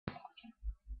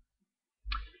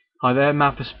Hi there,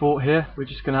 Mad for Sport here. We're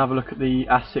just going to have a look at the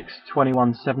Asics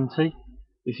 2170.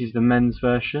 This is the men's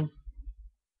version.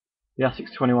 The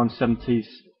Asics 2170 is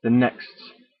the next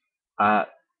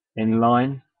in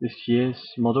line, this year's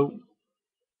model.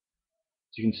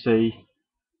 As you can see,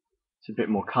 it's a bit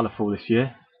more colourful this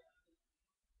year.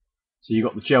 So you've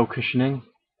got the gel cushioning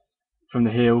from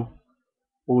the heel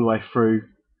all the way through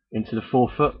into the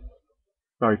forefoot.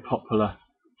 Very popular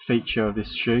feature of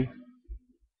this shoe.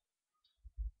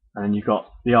 And then you've got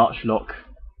the arch lock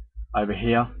over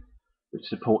here, which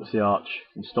supports the arch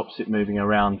and stops it moving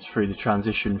around through the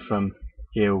transition from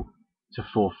heel to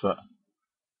forefoot.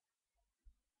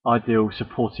 Ideal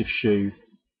supportive shoe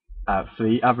for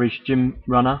the average gym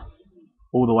runner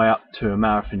all the way up to a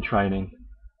marathon training.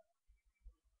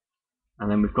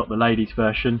 And then we've got the ladies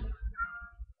version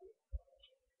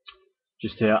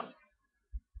just here.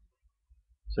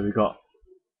 So we've got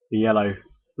the yellow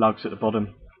lugs at the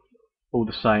bottom, all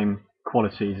the same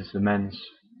qualities as the men's,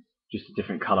 just a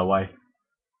different colourway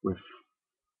with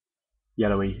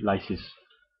yellowy laces.